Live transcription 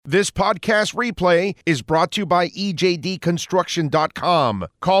This podcast replay is brought to you by EJDconstruction.com.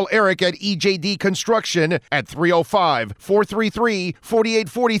 Call Eric at EJD Construction at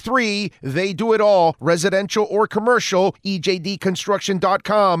 305-433-4843. They do it all, residential or commercial.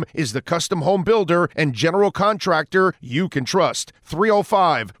 EJDconstruction.com is the custom home builder and general contractor you can trust.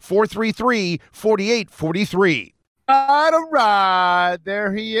 305-433-4843. All right,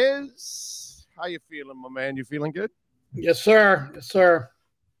 there he is. How you feeling, my man? You feeling good? Yes, sir. Yes, sir.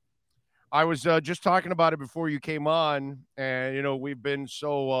 I was just talking about it before you came on, and, you know, we've been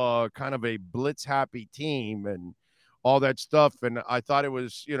so kind of a blitz-happy team and all that stuff, and I thought it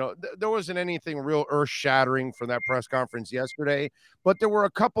was, you know, there wasn't anything real earth-shattering from that press conference yesterday, but there were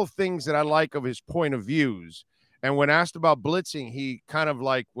a couple things that I like of his point of views, and when asked about blitzing, he kind of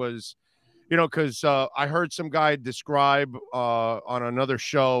like was, you know, because I heard some guy describe on another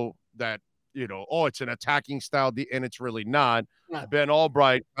show that, you know, oh, it's an attacking style, and it's really not. Ben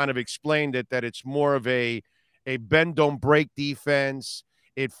Albright kind of explained it, that it's more of a bend, don't break defense.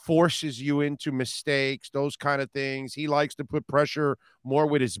 It forces you into mistakes, those kind of things. He likes to put pressure more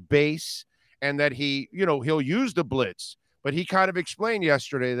with his base, and that he, you know, he'll use the blitz. But he kind of explained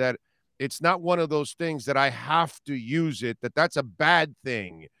yesterday that it's not one of those things that I have to use it, that's a bad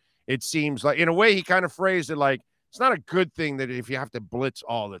thing. It seems like, in a way, he kind of phrased it like it's not a good thing that if you have to blitz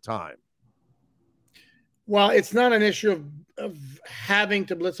all the time. Well, it's not an issue of having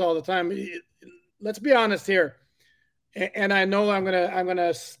to blitz all the time. Let's be honest here, and I know I'm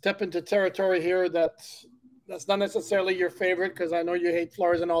gonna step into territory here that's not necessarily your favorite, because I know you hate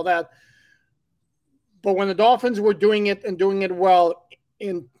Flores and all that. But when the Dolphins were doing it and doing it well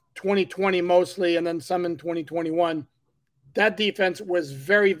in 2020 mostly, and then some in 2021, that defense was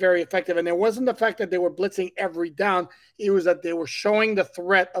very, very effective. And it wasn't the fact that they were blitzing every down; it was that they were showing the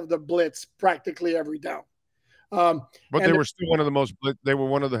threat of the blitz practically every down. But they were still one of the most. They were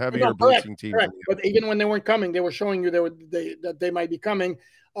one of the heavier blitzing teams. Correct. But even when they weren't coming, they were showing you that they might be coming,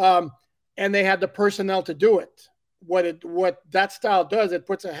 and they had the personnel to do it. What that style does, it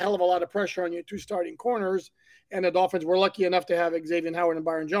puts a hell of a lot of pressure on your two starting corners. And the Dolphins were lucky enough to have Xavier Howard and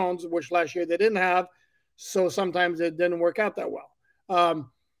Byron Jones, which last year they didn't have. So sometimes it didn't work out that well.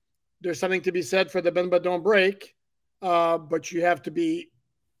 There's something to be said for the bend but don't break, but you have to be,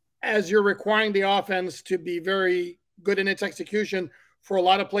 as you're requiring the offense to be very good in its execution for a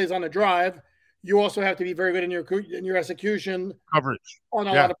lot of plays on a drive, you also have to be very good in your execution coverage on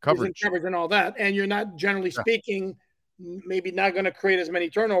a lot of coverage and all that. And you're not, generally speaking, maybe not going to create as many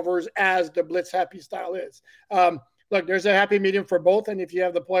turnovers as the blitz happy style is. Look, there's a happy medium for both. And if you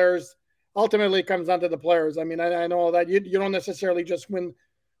have the players, ultimately it comes down to the players. I mean, I know all that. You don't necessarily just win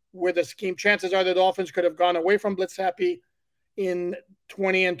with a scheme. Chances are the Dolphins could have gone away from blitz happy in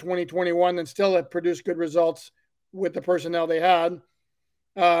 20 and 2021 and still have produced good results with the personnel they had.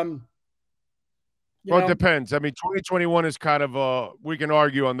 It depends. I mean, 2021 is kind of we can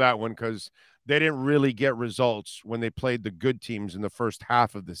argue on that one, because they didn't really get results when they played the good teams in the first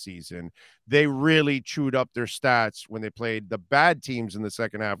half of the season. They really chewed up their stats when they played the bad teams in the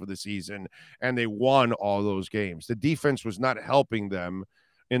second half of the season, and they won all those games. The defense was not helping them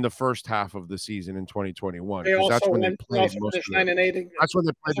in the first half of the season in 2021. That's when they played most of it. That's when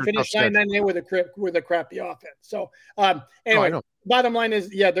they played their tough schedule. 9-8 with a crappy offense. So anyway, bottom line is,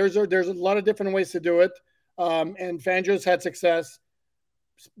 there's a lot of different ways to do it. And Fangio's had success,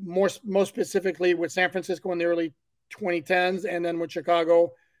 most specifically with San Francisco in the early 2010s, and then with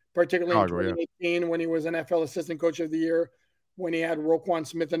Chicago, particularly in 2018 when he was NFL Assistant Coach of the Year, when he had Roquan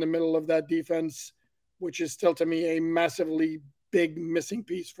Smith in the middle of that defense, which is still to me a massively big missing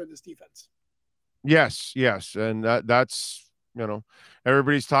piece for this defense. Yes. And that's, you know,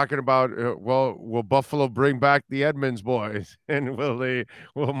 everybody's talking about, will Buffalo bring back the Edmonds boys, and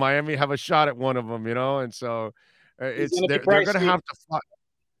will Miami have a shot at one of them, you know? And so they're going to have to fight.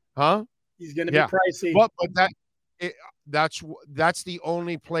 Huh? He's going to be pricey. But that's the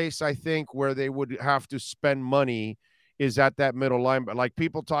only place I think where they would have to spend money is at that middle line. But like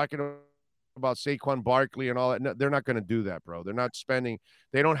people talking about Saquon Barkley and all that, no, they're not going to do that, bro. They're not spending.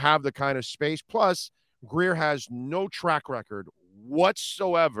 They don't have the kind of space. Plus, Greer has no track record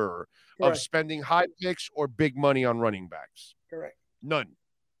whatsoever of spending high picks or big money on running backs. Correct. None.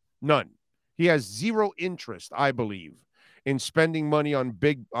 He has zero interest, I believe, in spending money on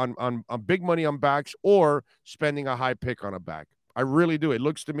big money on backs or spending a high pick on a back. I really do. It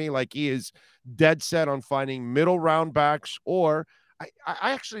looks to me like he is dead set on finding middle round backs, or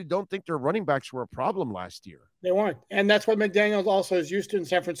I actually don't think their running backs were a problem last year. They weren't. And that's what McDaniels also is used to in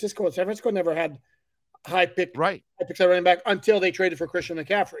San Francisco. San Francisco never had high picks at running back until they traded for Christian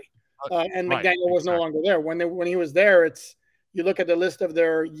McCaffrey. And McDaniel was no longer there. When he was there, you look at the list of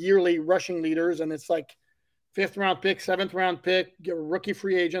their yearly rushing leaders, and it's like 5th-round pick, 7th-round pick, rookie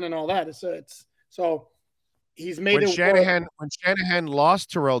free agent, and all that. It's so he's made when Shanahan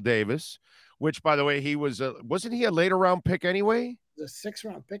lost Terrell Davis, which by the way wasn't he a later round pick anyway? The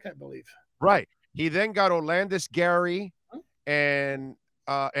 6th-round pick, I believe. Right. He then got Olandis Gary and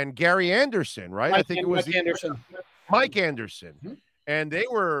Gary Anderson, right? I think it was Mike Anderson. Mm-hmm. And they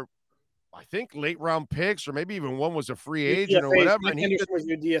were, I think, late round picks, or maybe even one was a free agent or whatever. Mike Anderson was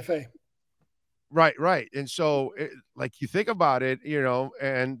your DFA. Right. And so, like, you think about it,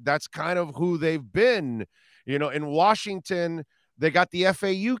 and that's kind of who they've been. In Washington, they got the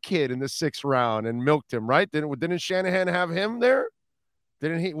FAU kid in the 6th round and milked him, right? Didn't Shanahan have him there?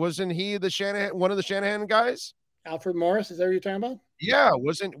 Wasn't he one of the Shanahan guys? Alfred Morris, is that what you're talking about? Yeah,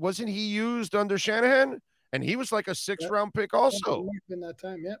 wasn't he used under Shanahan? And he was like a 6th-round pick also. In that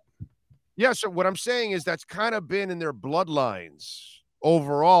time, yep. Yeah, so what I'm saying is that's kind of been in their bloodlines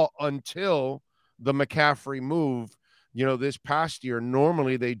overall until the McCaffrey move, this past year.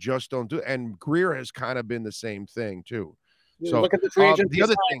 Normally they just don't do it. And Greer has kind of been the same thing too. So look at the free agents. The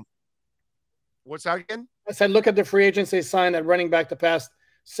other thing. What's that again? I said, look at the free agents they signed at running back the past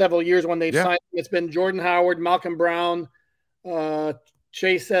several years when they've signed. It's been Jordan Howard, Malcolm Brown,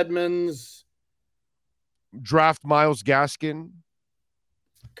 Chase Edmonds. Draft Myles Gaskin.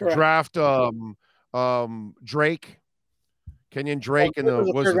 Correct. Draft Drake. Kenyon Drake in the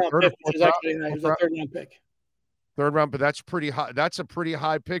third-round pick. Third round, but that's pretty high. That's a pretty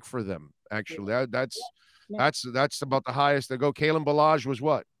high pick for them, actually. That's about the highest they go. Kalen Ballage was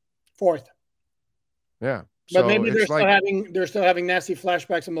what? 4th. Yeah. But maybe they're still having nasty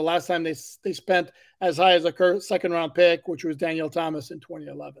flashbacks from the last time they spent as high as a 2nd-round pick, which was Daniel Thomas in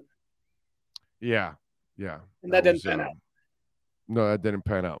 2011. Yeah. And that didn't pan out. No, that didn't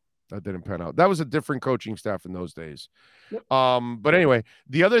pan out. That was a different coaching staff in those days. Yep. But anyway,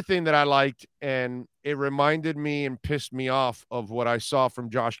 the other thing that I liked, and it reminded me and pissed me off of what I saw from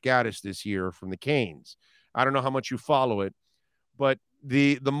Josh Gaddis this year from the Canes. I don't know how much you follow it, but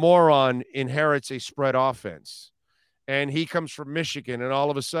the moron inherits a spread offense, and he comes from Michigan, and all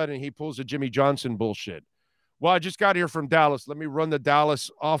of a sudden he pulls a Jimmy Johnson bullshit. Well, I just got here from Dallas. Let me run the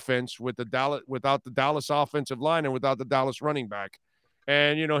Dallas offense without the Dallas offensive line and without the Dallas running back.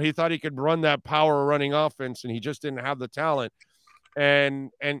 And, he thought he could run that power running offense, and he just didn't have the talent.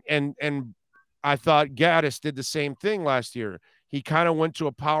 And I thought Gaddis did the same thing last year. He kind of went to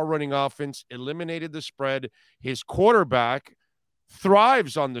a power running offense, eliminated the spread. His quarterback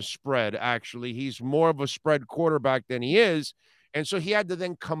thrives on the spread, actually. He's more of a spread quarterback than he is. And so he had to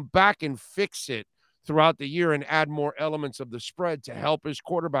then come back and fix it throughout the year and add more elements of the spread to help his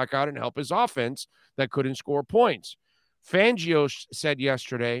quarterback out and help his offense that couldn't score points. Fangio said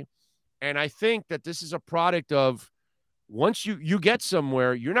yesterday, and I think that this is a product of once you get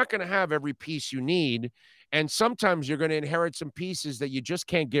somewhere, you're not going to have every piece you need. And sometimes you're going to inherit some pieces that you just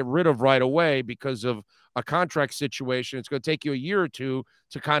can't get rid of right away because of a contract situation. It's going to take you a year or two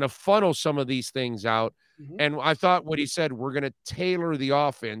to kind of funnel some of these things out. Mm-hmm. And I thought what he said, we're going to tailor the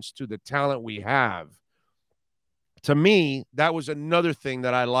offense to the talent we have. To me, that was another thing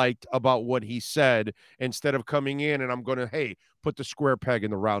that I liked about what he said, instead of coming in and I'm going to, put the square peg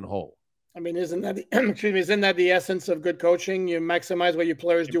in the round hole. I mean, isn't that the essence of good coaching? You maximize what your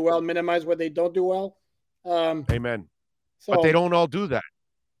players do well, minimize what they don't do well. Amen. But they don't all do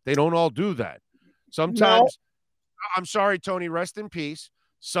that. Sometimes, I'm sorry, Tony, rest in peace.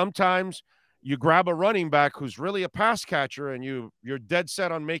 Sometimes you grab a running back who's really a pass catcher and you're dead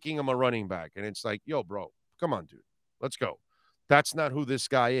set on making him a running back. And it's like, yo, bro, come on, dude. Let's go. That's not who this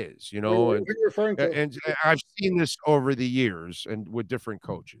guy is, What are you referring to? And I've seen this over the years and with different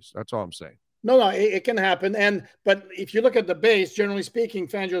coaches. That's all I'm saying. No, it can happen. But if you look at the base, generally speaking,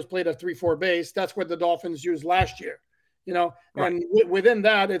 Fangio's played a 3-4 base. That's what the Dolphins used last year, right. And within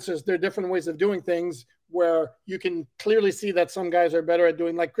that, it's just there are different ways of doing things where you can clearly see that some guys are better at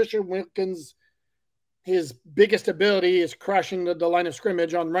doing, like Christian Wilkins. His biggest ability is crashing the line of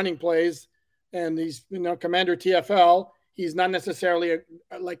scrimmage on running plays. And he's, Commander TFL. He's not necessarily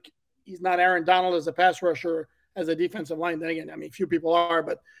he's not Aaron Donald as a pass rusher, as a defensive line. Then again, I mean, few people are,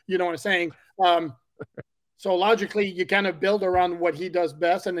 but you know what I'm saying. So logically, you kind of build around what he does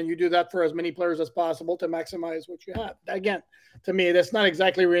best, and then you do that for as many players as possible to maximize what you have. Again, to me, that's not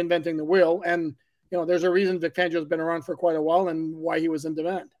exactly reinventing the wheel. And there's a reason Vic Fangio's been around for quite a while, and why he was in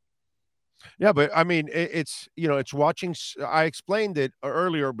demand. Yeah, but I mean, it's watching. I explained it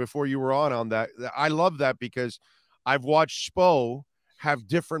earlier before you were on that. I love that because I've watched Spo have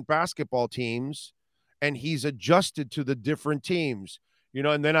different basketball teams, and he's adjusted to the different teams.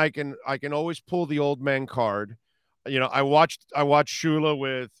 And then I can always pull the old man card. I watched Shula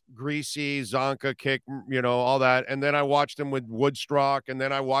with Greasy, Zonka, Kick, all that, and then I watched him with Woodstock, and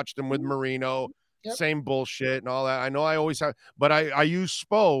then I watched him with Marino. Yep. Same bullshit and all that. I know I always have, but I use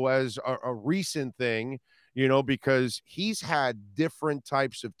Spo as a recent thing, because he's had different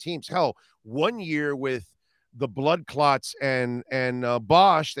types of teams. Hell, one year with the blood clots and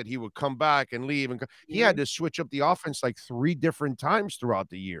Bosch, that he would come back and leave, and he had to switch up the offense like 3 different times throughout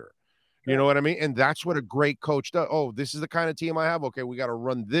the year. You know what I mean? And that's what a great coach does. Oh, this is the kind of team I have. Okay, we got to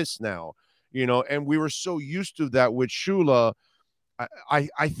run this now. And we were so used to that with Shula.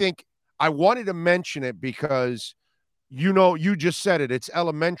 I think I wanted to mention it because, you just said it. It's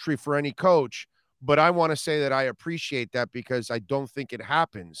elementary for any coach, but I want to say that I appreciate that because I don't think it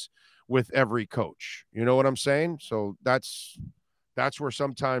happens with every coach. You know what I'm saying? So that's where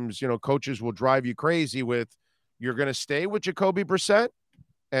sometimes, coaches will drive you crazy with, you're going to stay with Jacoby Brissett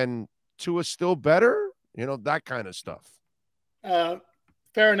and Tua still better, that kind of stuff.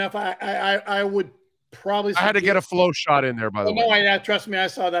 Fair enough. I would probably. I had to get a flow shot in there, by the way. No, trust me, I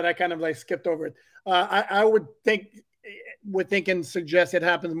saw that. I kind of skipped over it. I would think and suggest it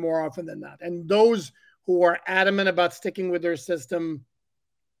happens more often than not. And those who are adamant about sticking with their system,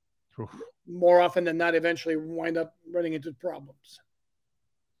 more often than not, eventually wind up running into problems.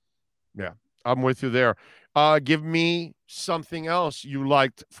 Yeah, I'm with you there. Give me something else you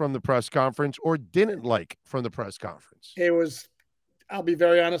liked from the press conference or didn't like from the press conference. It was, I'll be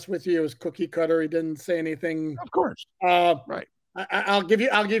very honest with you, it was cookie cutter. He didn't say anything. Of course. Right. I'll give you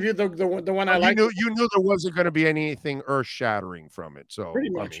the one I like. You knew there wasn't going to be anything earth shattering from it. So pretty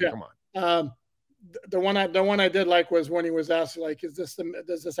much, come on. The one I did like was when he was asked, like, does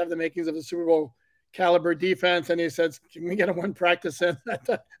this have the makings of a Super Bowl caliber defense? And he said, can we get a one practice in? I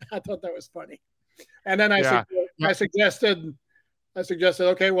thought that was funny. And then I suggested,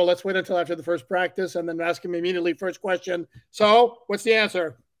 okay, well, let's wait until after the first practice and then ask him immediately first question. So what's the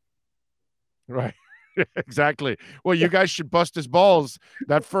answer? Right. Exactly. Well, you guys should bust his balls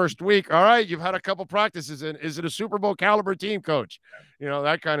that first week. All right, you've had a couple practices, and is it a Super Bowl caliber team, coach?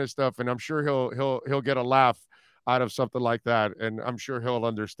 That kind of stuff. And I'm sure he'll get a laugh out of something like that. And I'm sure he'll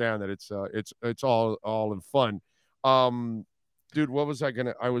understand that it's all in fun. Dude, what was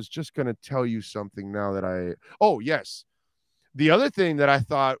I was just gonna tell you something now that oh yes. The other thing that I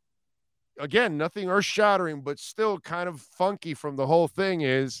thought, again, nothing earth shattering, but still kind of funky from the whole thing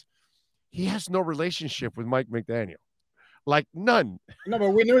is, he has no relationship with Mike McDaniel, like none. No, but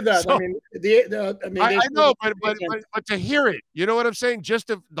we knew that. So, I know, but to hear it, you know what I'm saying? Just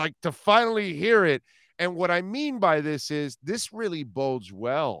to finally hear it. And what I mean by this is, this really bodes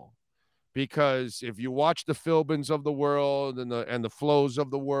well, because if you watch the Philbins of the world and the Flows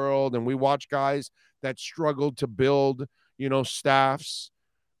of the world, and we watch guys that struggled to build, staffs.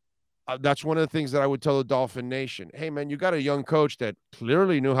 That's one of the things that I would tell the Dolphin Nation. Hey, man, you got a young coach that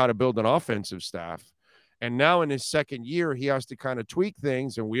clearly knew how to build an offensive staff. And now in his second year, he has to kind of tweak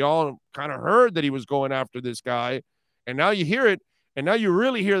things. And we all kind of heard that he was going after this guy. And now you hear it. And now you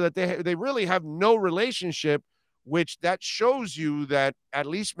really hear that they really have no relationship, which that shows you that at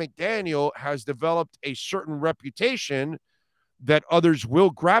least McDaniel has developed a certain reputation that others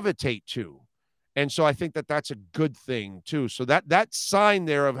will gravitate to. And so I think that that's a good thing too. So that sign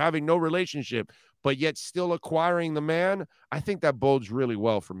there of having no relationship, but yet still acquiring the man, I think that bodes really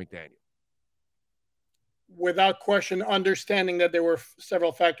well for McDaniel. Without question, understanding that there were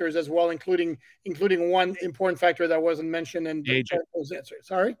several factors as well, including one important factor that wasn't mentioned in those answers.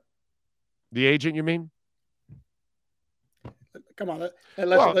 Sorry? The agent, you mean? Come on. The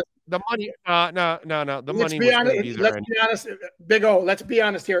money. No. The money. Let's be honest, Big O. Let's be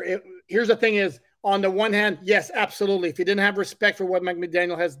honest here. Here's the thing: is on the one hand, yes, absolutely. If he didn't have respect for what Mike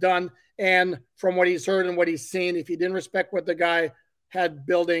McDaniel has done, and from what he's heard and what he's seen, if he didn't respect what the guy had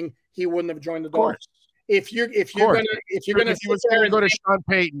building, he wouldn't have joined the Dolphins. If you're gonna go to Sean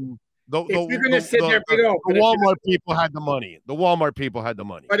Payton. The Walmart people had the money. The Walmart people had the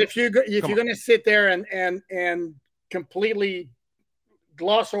money. But if you're going to sit there and completely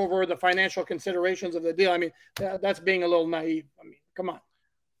gloss over the financial considerations of the deal, I mean, that's being a little naive. I mean, come on.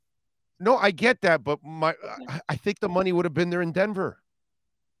 No, I get that, but I think the money would have been there in Denver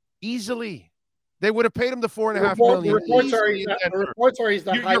easily. They would have paid him the $4.5 million. The reports are he's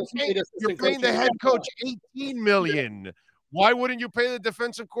the highest paid assistant coach. You're paying the head coach $18 million. Why wouldn't you pay the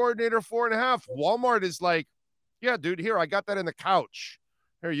defensive coordinator $4.5? Walmart is like, yeah, dude, here, I got that in the couch.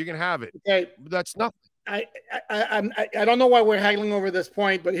 Here, you can have it. Okay. That's nothing. I don't know why we're haggling over this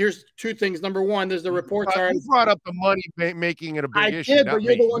point, but here's two things. Number one, there's the reports are. You brought up the money making it a big issue. I did, but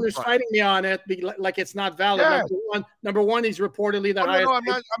you're the one who's fighting me on it, like it's not valid. Yeah. Number one, he's reportedly the highest. No, I'm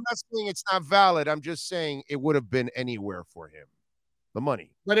not saying it's not valid. I'm just saying it would have been anywhere for him, the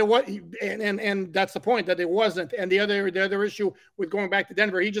money. But it was, and that's the point, that it wasn't. And the other issue with going back to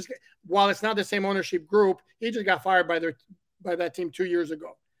Denver, he just, while it's not the same ownership group, he just got fired by that team 2 years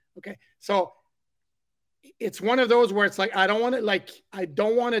ago. Okay, so it's one of those where it's like I don't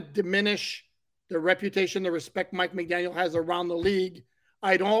want to diminish the reputation, the respect Mike McDaniel has around the league.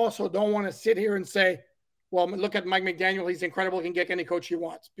 I also don't want to sit here and say, well, look at Mike McDaniel, he's incredible, he can get any coach he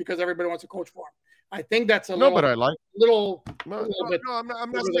wants, because everybody wants to coach for him. I think that's a little. No, but I like little. No,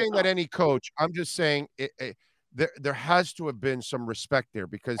 I'm not saying that any coach. I'm just saying there has to have been some respect there,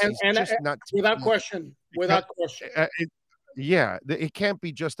 because he's just not without question. Without question. Yeah, it can't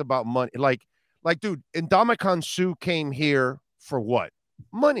be just about money. Like, dude, Ndamukong Suh came here for what?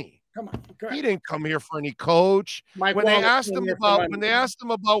 Money. Come on, correct. He didn't come here for any coach. When they asked him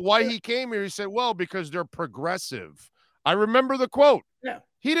about why he came here, he said, "Well, because they're progressive." I remember the quote. Yeah.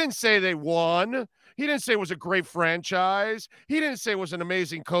 He didn't say they won. He didn't say it was a great franchise. He didn't say it was an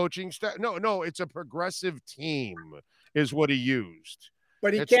amazing coaching staff. No, it's a progressive team is what he used.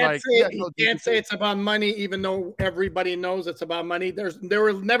 But he can't say it's about money, even though everybody knows it's about money. There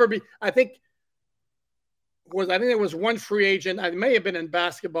will never be. I think there was one free agent. I may have been in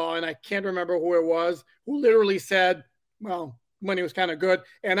basketball, and I can't remember who it was, who literally said, "Well, money was kind of good,"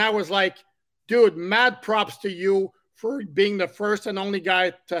 and I was like, "Dude, mad props to you for being the first and only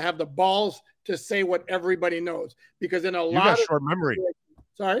guy to have the balls to say what everybody knows." Because in you got short memory.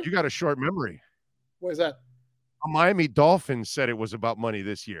 Sorry, you got a short memory. What is that? Miami Dolphins said it was about money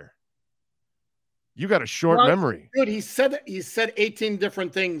this year. You got a short memory. Dude, he said 18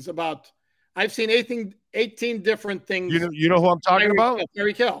 different things about. I've seen 18 different things. You know who I'm talking about?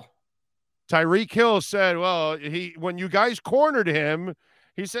 Tyreek Hill. Tyreek Hill said, well, when you guys cornered him,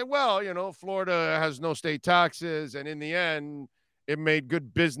 he said, well, Florida has no state taxes, and in the end, it made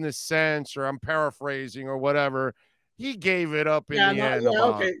good business sense, or I'm paraphrasing or whatever. He gave it up in the end. Yeah,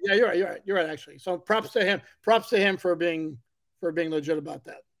 okay. Yeah, you're right, actually. So props to him. Props to him for being legit about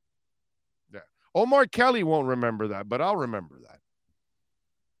that. Yeah. Omar Kelly won't remember that, but I'll remember that.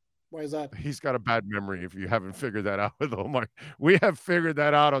 Why is that? He's got a bad memory if you haven't figured that out with Omar. We have figured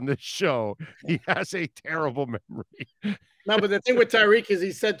that out on this show. He has a terrible memory. No, but the thing with Tyreek is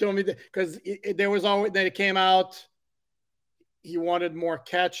he said to him, because there was always, that it came out, he wanted more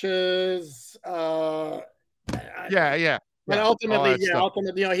catches. Yeah. But ultimately,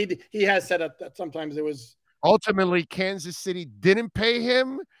 he has said that sometimes it was. Ultimately, Kansas City didn't pay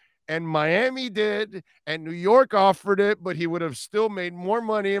him, and Miami did, and New York offered it, but he would have still made more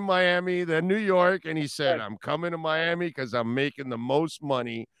money in Miami than New York. And he said, right, I'm coming to Miami because I'm making the most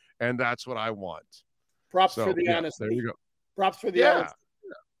money, and that's what I want. Props for the honesty. There you go. Props for the honesty.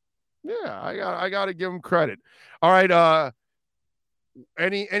 Yeah, I got to give him credit. All right.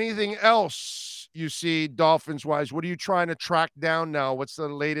 Anything else you see Dolphins wise? What are you trying to track down now? What's the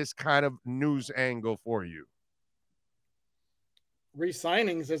latest kind of news angle for you?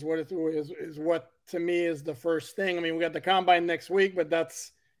 Re-signings is what to me is the first thing. I mean, we got the combine next week, but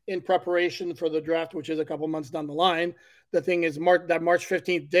that's in preparation for the draft, which is a couple months down the line. The thing is March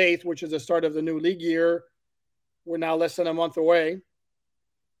 15th date, which is the start of the new league year. We're now less than a month away.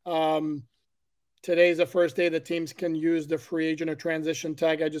 Today's the first day that teams can use the free agent or transition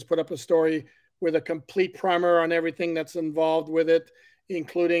tag. I just put up a story with a complete primer on everything that's involved with it,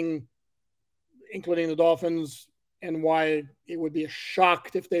 including the Dolphins, and why it would be a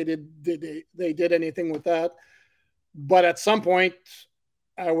shock if they did anything with that. But at some point,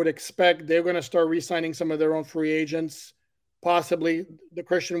 I would expect they're going to start re-signing some of their own free agents, possibly the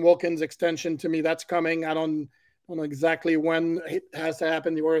Christian Wilkins extension. To me, that's coming. I don't know exactly when it has to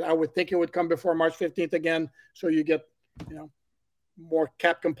happen. I would think it would come before March 15th again, so you get more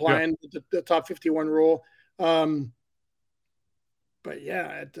cap compliant with the top 51 rule. But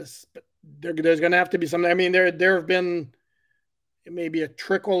yeah, there's going to have to be something. I mean, there have been maybe a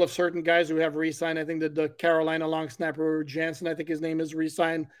trickle of certain guys who have re-signed. I think that the Carolina long snapper Jansen, I think his name is,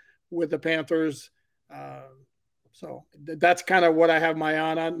 re-signed with the Panthers. So that's kind of what I have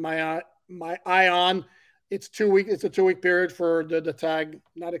my eye on. It's 2 weeks. It's a 2 week period for the tag.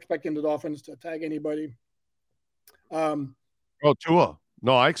 Not expecting the Dolphins to tag anybody. Tua.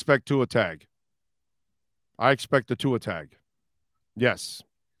 No, I expect Tua tag. I expect the Tua tag. Yes.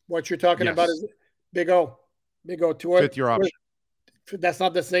 What you're talking about is Big O. Tua. Fifth year option. That's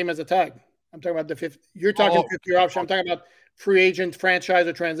not the same as a tag. I'm talking about the fifth. You're talking fifth year option. I'm talking about free agent, franchise,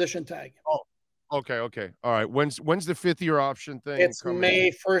 or transition tag. Okay, okay. All right. When's the 5th year option thing It's coming in?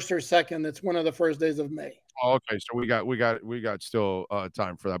 May 1st or 2nd. It's one of the first days of May. Oh, okay. So we got still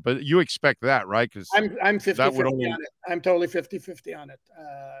time for that. But you expect that, right? Because I'm that would 50-50 only on it. I'm totally 50-50 on it.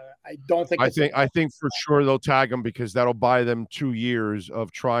 I don't think it's I think for sure they'll tag him because that'll buy them 2 years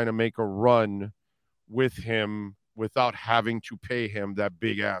of trying to make a run with him without having to pay him that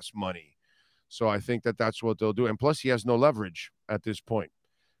big ass money. So I think that that's what they'll do. And plus, he has no leverage at this point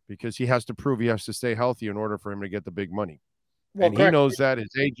because he has to prove he has to stay healthy in order for him to get the big money. well, And he correct. knows that.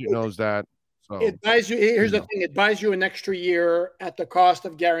 His agent knows that. So It buys you. Here's the thing: it buys you an extra year at the cost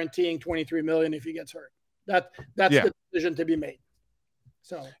of guaranteeing 23 million if he gets hurt. That's yeah, the decision to be made.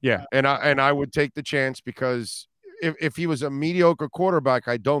 So yeah. And I would take the chance because if he was a mediocre quarterback,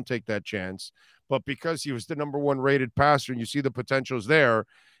 I don't take that chance. But because he was the number one rated passer and you see the potentials there,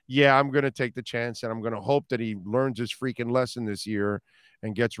 yeah, I'm going to take the chance and I'm going to hope that he learns his freaking lesson this year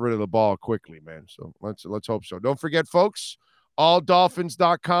and gets rid of the ball quickly, man. So let's hope so. Don't forget, folks,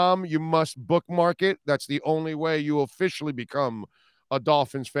 alldolphins.com. You must bookmark it. That's the only way you officially become a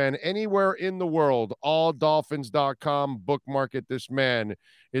Dolphins fan anywhere in the world. Alldolphins.com. Bookmark it. This man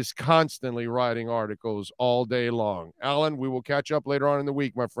is constantly writing articles all day long. Alan, we will catch up later on in the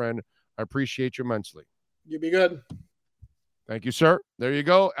week, my friend. I appreciate you immensely. you be good. Thank you, sir. There you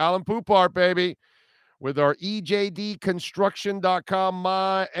go. Alan Poupart, baby, with our EJDconstruction.com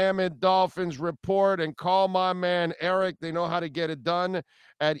Miami Dolphins report. And call my man Eric. They know how to get it done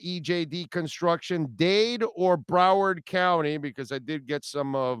at EJD Construction, Dade or Broward County, because I did get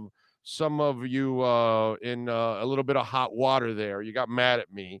some of you in a little bit of hot water there. You got mad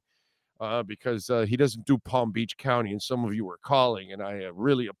at me because he doesn't do Palm Beach County, and some of you were calling, and I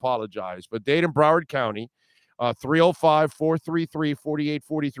really apologize. But Dade and Broward County,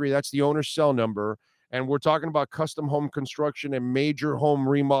 305-433-4843. That's the owner's cell number. And we're talking about custom home construction and major home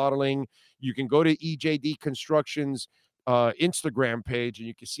remodeling. You can go to EJD Construction's Instagram page, and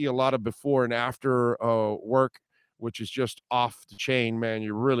you can see a lot of before and after work, which is just off the chain, man.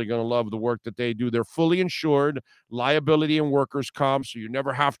 You're really going to love the work that they do. They're fully insured, liability and workers' comp, so you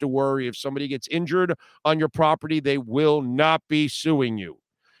never have to worry. If somebody gets injured on your property, they will not be suing you.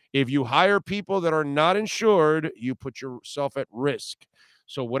 If you hire people that are not insured, you put yourself at risk.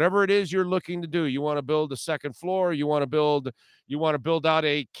 So whatever it is you're looking to do, you want to build a second floor, you want to build out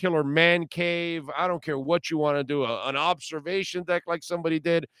a killer man cave. I don't care what you want to do, an observation deck like somebody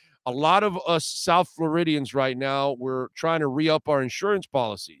did. A lot of us South Floridians right now, we're trying to re-up our insurance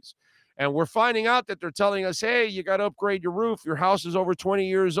policies. And we're finding out that they're telling us, hey, you got to upgrade your roof. Your house is over 20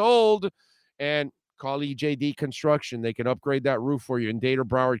 years old. And call EJD Construction. They can upgrade that roof for you in Dade or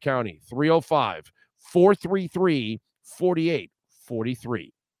Broward County. 305-433-4843.